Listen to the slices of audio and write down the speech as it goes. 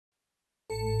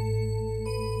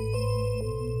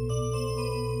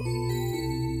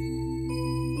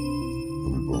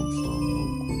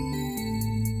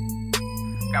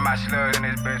my Slug in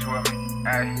this bitch with me.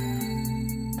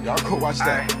 Ayy. Y'all go watch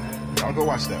that. Y'all go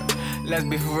watch that. Let's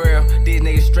be for real, these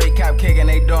niggas straight cop kicking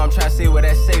they door. I'm tryna see where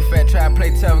that safe at. Try to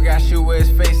play tough, got shoot where his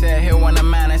face at. Hit one of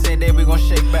mine and say that we gon'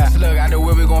 shake back. Slug out the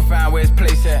whip, we gon' find where his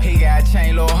place at. He got a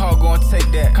chain, little hog gon'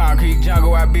 take that. Concrete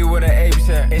jungle, I be where the apes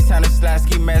at. It's time to slide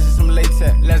ski mask and some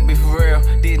latex. Let's be for real,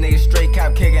 these niggas straight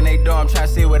cop kicking they door. I'm tryna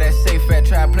see where that safe at.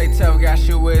 Try to play tough, got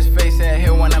shoot where his face at.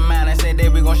 Hit one of mine and say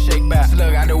that we gon' shake back.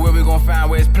 Slug out the whip, we gon'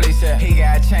 find where his place at. He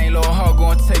got a chain, little hog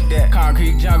gon' take that.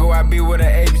 Concrete jungle, I be where the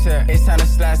apes at. It's time to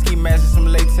slide ski mask and some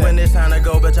latex. When it's time to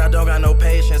go, bitch, I don't got no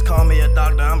patience. Call me a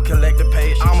doctor, I'm collecting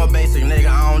patience. I'm a basic nigga,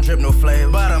 I don't drip no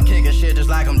flavor, but I'm kicking shit just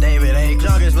like I'm David Akers.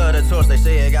 Junkies love the torch, they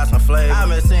say it got some flavor. I've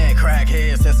been seeing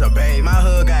crackheads since a baby. My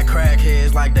hood got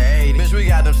crackheads like the 80s. Bitch, we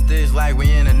got them sticks like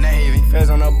we in the Navy. Feds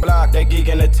on the block, they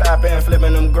geeking the top end,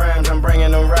 flipping them grams, I'm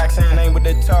bringing them racks in. Ain't with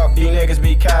the talk, these niggas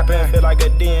be capping. Feel like a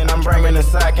D and I'm bringing the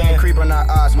sack in. Creeping the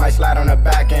odds, might slide on the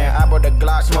back end. I bought the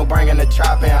Glock, smoke, bringing the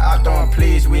chop in. Octo and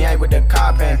please, we ain't with the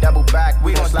copping. Double back,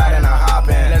 we gon' slide in a hop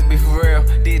in. Let's be for real,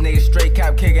 these niggas straight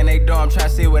cop kicking they door. I'm tryna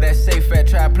see where that safe at.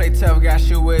 Try to play tough, got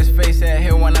shoot where his face at.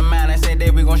 Hit one of mine and say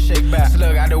that we gon' shake back.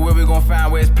 Slug out the whip, we gon'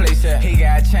 find where his place at. He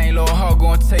got a chain, little hog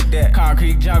gon' take that.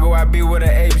 Concrete jungle, I be where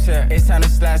the apes at. It's time to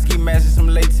slide ski mask and some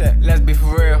latex. Let's be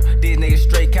for real, these niggas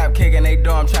straight cop kicking they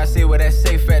door. I'm tryna see where that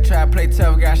safe at. Try to play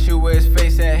tough, got shoot where his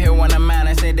face at. Hit one of mine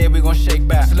and say that we gon' shake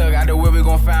back. Slug out the whip, we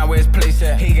gon' find where his place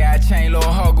at. He got a chain,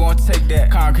 little hog gon' take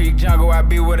that. Concrete jungle, I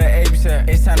be where the apes at.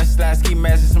 It's time to slide ski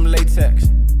mask and some latex.